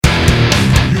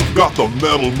got the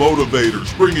Metal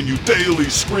Motivators bringing you daily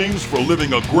screams for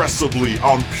living aggressively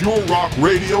on Pure Rock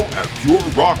Radio at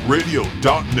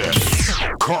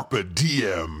purerockradio.net. Carpe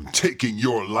Diem, taking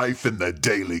your life in the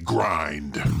daily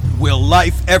grind. Will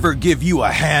life ever give you a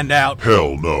handout?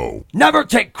 Hell no. Never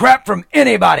take crap from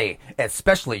anybody,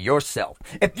 especially yourself.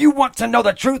 If you want to know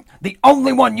the truth, the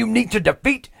only one you need to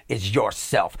defeat is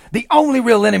yourself. The only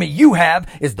real enemy you have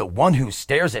is the one who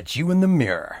stares at you in the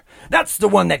mirror. That's the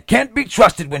one that can't be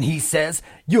trusted when he says,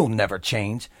 "You'll never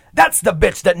change." That's the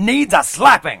bitch that needs a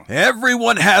slapping.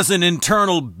 Everyone has an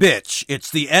internal bitch. It's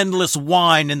the endless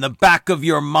whine in the back of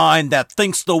your mind that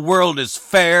thinks the world is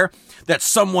fair, that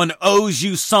someone owes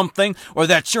you something, or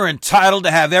that you're entitled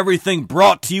to have everything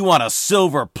brought to you on a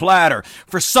silver platter.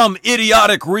 For some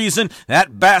idiotic reason,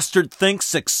 that bastard thinks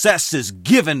success is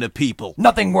given to people.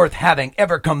 Nothing worth having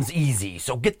ever comes easy,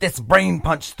 so get this brain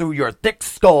punch through your thick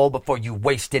skull before you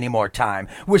waste any more time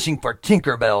wishing for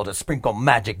Tinkerbell to sprinkle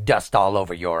magic dust all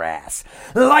over your ass.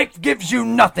 Life gives you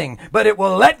nothing, but it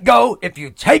will let go if you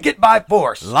take it by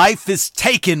force. Life is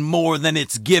taken more than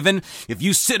it's given. If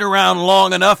you sit around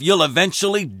long enough, you'll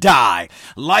eventually die.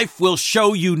 Life will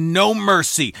show you no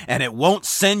mercy, and it won't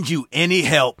send you any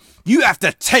help. You have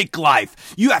to take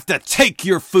life. You have to take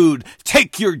your food,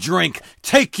 take your drink,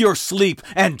 take your sleep,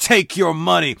 and take your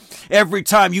money. Every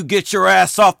time you get your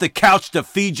ass off the couch to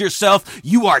feed yourself,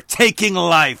 you are taking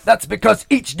life. That's because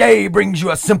each day brings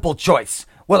you a simple choice.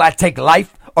 Will I take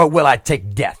life or will I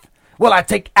take death? Will I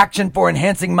take action for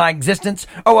enhancing my existence,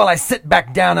 or will I sit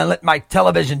back down and let my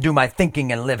television do my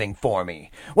thinking and living for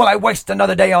me? Will I waste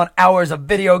another day on hours of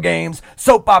video games,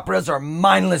 soap operas, or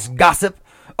mindless gossip?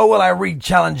 Or will I read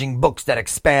challenging books that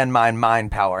expand my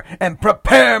mind power and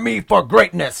prepare me for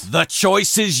greatness? The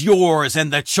choice is yours,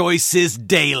 and the choice is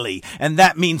daily. And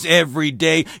that means every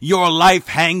day your life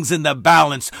hangs in the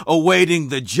balance, awaiting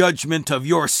the judgment of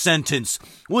your sentence.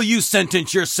 Will you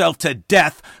sentence yourself to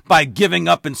death by giving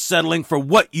up and settling for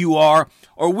what you are?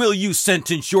 Or will you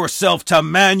sentence yourself to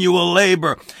manual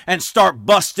labor and start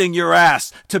busting your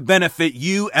ass to benefit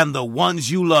you and the ones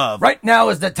you love? Right now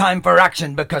is the time for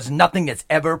action, because nothing is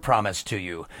ever promised to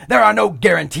you. There are no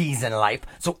guarantees in life,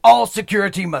 so all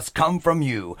security must come from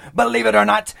you. Believe it or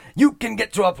not, you can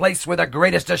get to a place where the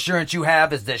greatest assurance you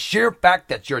have is the sheer fact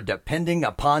that you're depending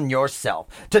upon yourself.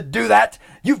 To do that,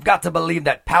 you've got to believe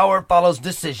that power follows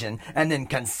decision, and then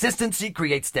consistency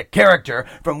creates the character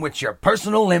from which your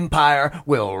personal empire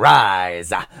will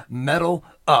rise. Metal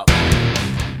up.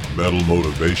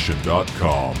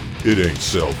 MetalMotivation.com. It ain't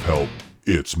self-help,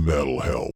 it's metal help.